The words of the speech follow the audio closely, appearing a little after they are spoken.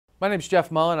My name's Jeff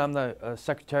Mullan. I'm the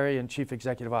Secretary and Chief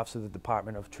Executive Officer of the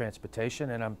Department of Transportation,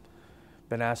 and I've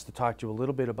been asked to talk to you a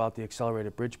little bit about the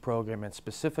Accelerated Bridge Program and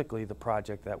specifically the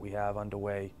project that we have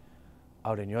underway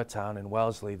out in your town in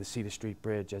Wellesley, the Cedar Street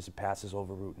Bridge as it passes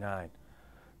over Route 9.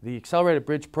 The Accelerated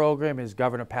Bridge Program is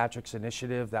Governor Patrick's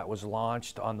initiative that was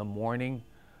launched on the morning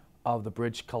of the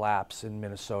bridge collapse in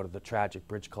Minnesota, the tragic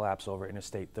bridge collapse over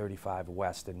Interstate 35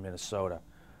 West in Minnesota.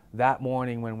 That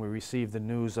morning when we received the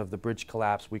news of the bridge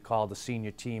collapse, we called the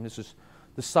senior team. This was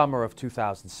the summer of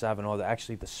 2007, or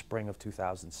actually the spring of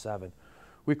 2007.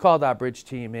 We called our bridge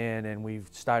team in and we've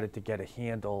started to get a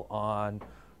handle on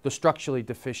the structurally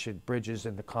deficient bridges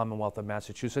in the Commonwealth of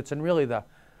Massachusetts and really the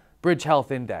Bridge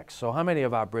Health Index. So how many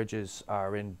of our bridges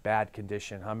are in bad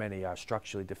condition, how many are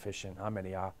structurally deficient, how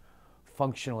many are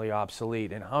functionally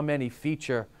obsolete, and how many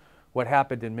feature what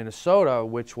happened in Minnesota,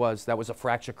 that was a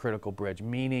fracture critical bridge,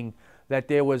 meaning that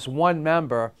there was one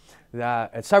member,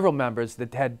 several members that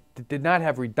did not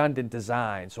have redundant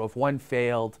design. So if one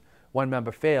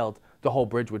member failed, the whole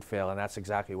bridge would fail, and that's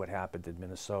exactly what happened in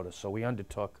Minnesota. So we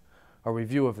undertook a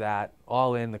review of that.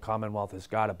 All in, the Commonwealth has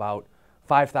got about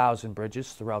 5,000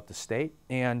 bridges throughout the state,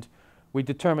 and we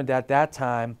determined at that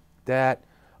time that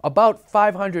about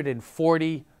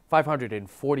 545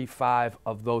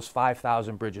 of those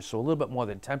 5,000 bridges, so a little bit more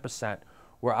than 10%,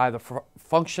 were either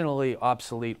functionally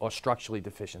obsolete or structurally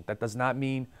deficient. That does not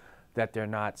mean that they're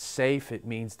not safe. It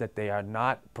means that they are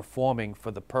not performing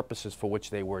for the purposes for which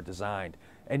they were designed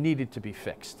and needed to be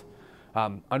fixed.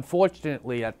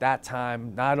 Unfortunately, at that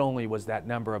time, not only was that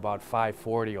number about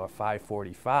 540 or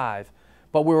 545,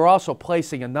 but we were also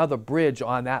placing another bridge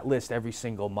on that list every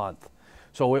single month.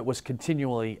 So it was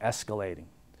continually escalating.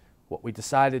 What we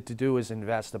decided to do is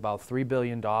invest about $3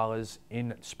 billion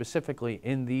specifically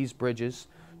in these bridges,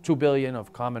 $2 billion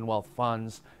of Commonwealth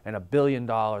funds, and $1 billion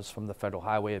from the Federal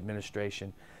Highway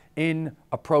Administration in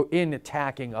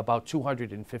attacking about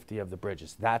 250 of the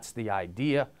bridges. That's the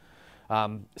idea.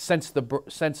 Since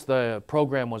the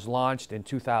program was launched in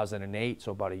 2008,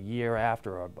 so about a year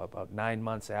after, or about 9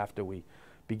 months after we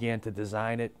began to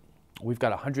design it, we've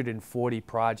got 140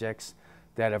 projects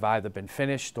that have either been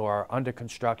finished or are under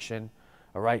construction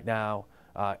right now,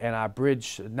 and our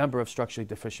number of structurally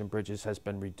deficient bridges has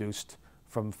been reduced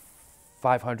from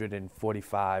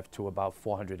 545 to about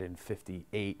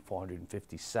 458,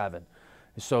 457.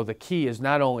 So the key is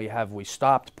not only have we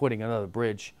stopped putting another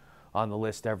bridge on the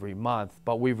list every month,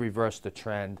 but we've reversed the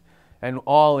trend. And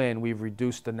all in, we've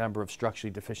reduced the number of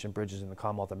structurally deficient bridges in the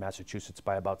Commonwealth of Massachusetts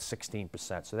by about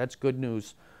 16%. So that's good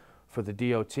news for the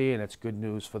DOT, and it's good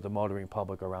news for the motoring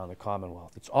public around the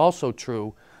Commonwealth. It's also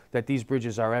true that these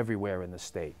bridges are everywhere in the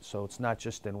state. So it's not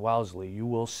just in Wellesley. You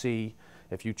will see,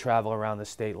 if you travel around the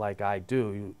state like I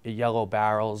do, yellow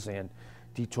barrels and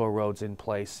detour roads in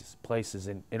places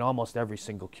in almost every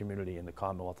single community in the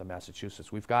Commonwealth of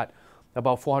Massachusetts. We've got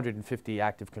about 450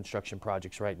 active construction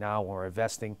projects right now. We're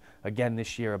investing again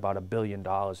this year about $1 billion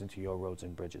into your roads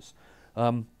and bridges.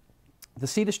 The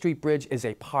Cedar Street Bridge is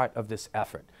a part of this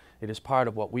effort. It is part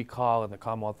of what we call in the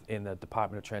Commonwealth, in the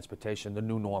Department of Transportation, the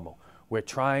new normal. We're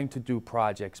trying to do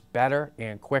projects better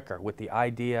and quicker, with the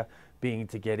idea being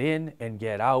to get in and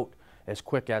get out as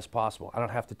quick as possible. I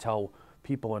don't have to tell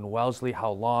people in Wellesley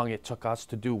how long it took us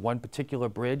to do one particular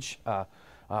bridge.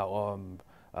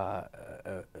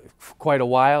 Quite a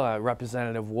while.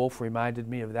 Representative Wolf reminded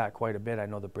me of that quite a bit. I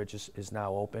know the bridge is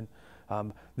now open.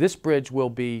 This bridge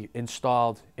will be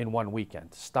installed in one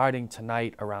weekend. Starting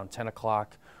tonight around 10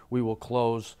 o'clock, we will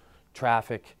close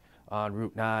traffic on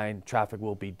Route 9. Traffic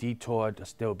will be detoured.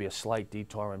 There will be a slight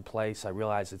detour in place. I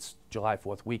realize it's July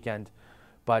 4th weekend,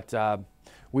 but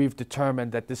we've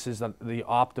determined that this is the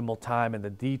optimal time and the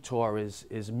detour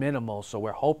is minimal, so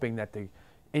we're hoping that the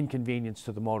inconvenience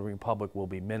to the motoring public will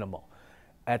be minimal.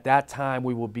 At that time,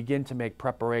 we will begin to make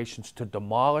preparations to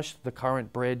demolish the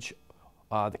current bridge,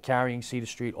 the carrying Cedar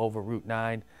Street over Route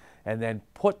 9, and then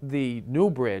put the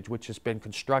new bridge, which has been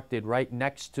constructed right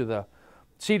next to the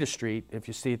Cedar Street, if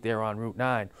you see it there on Route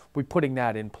 9, we're putting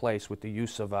that in place with the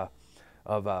use of a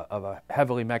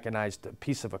heavily mechanized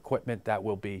piece of equipment that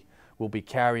will be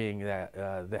carrying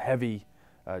the heavy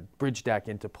bridge deck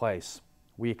into place.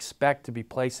 We expect to be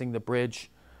placing the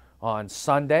bridge on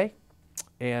Sunday,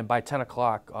 and by 10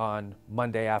 o'clock on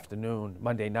Monday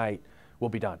night, we'll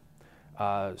be done.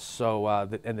 And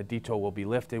the detour will be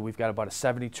lifted. We've got about a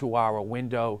 72-hour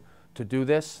window to do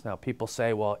this. Now, people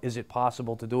say, well, is it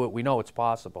possible to do it? We know it's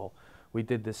possible. We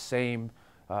did the same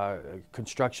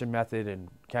construction method in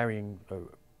carrying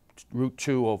Route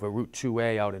 2 over Route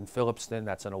 2A out in Phillipston.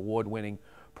 That's an award-winning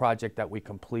project that we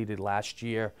completed last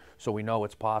year, so we know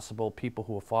it's possible. People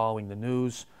who are following the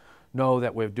news know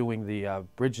that we're doing the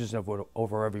bridges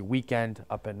over every weekend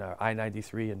up in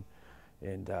I-93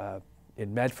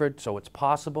 in Medford, so it's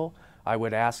possible. I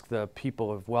would ask the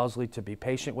people of Wellesley to be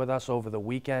patient with us over the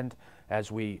weekend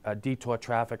as we detour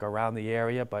traffic around the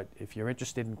area, but if you're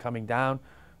interested in coming down,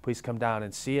 please come down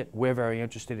and see it. We're very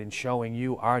interested in showing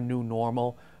you our new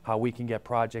normal, how we can get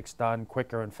projects done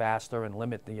quicker and faster and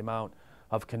limit the amount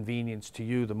of convenience to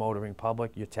you, the motoring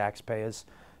public, your taxpayers,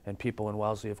 and people in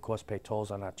Wellesley, of course, pay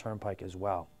tolls on our turnpike as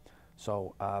well.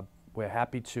 So we're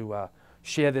happy to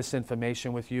share this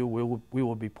information with you. We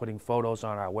will be putting photos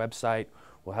on our website.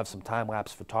 We'll have some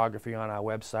time-lapse photography on our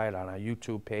website, on our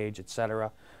YouTube page,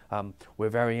 etc. We're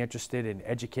very interested in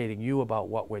educating you about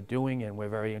what we're doing, and we're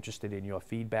very interested in your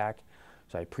feedback.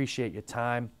 So I appreciate your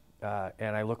time,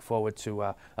 and I look forward to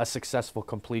a successful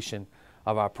completion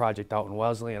of our project out in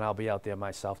Wellesley, and I'll be out there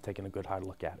myself taking a good hard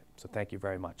look at it. So thank you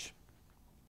very much.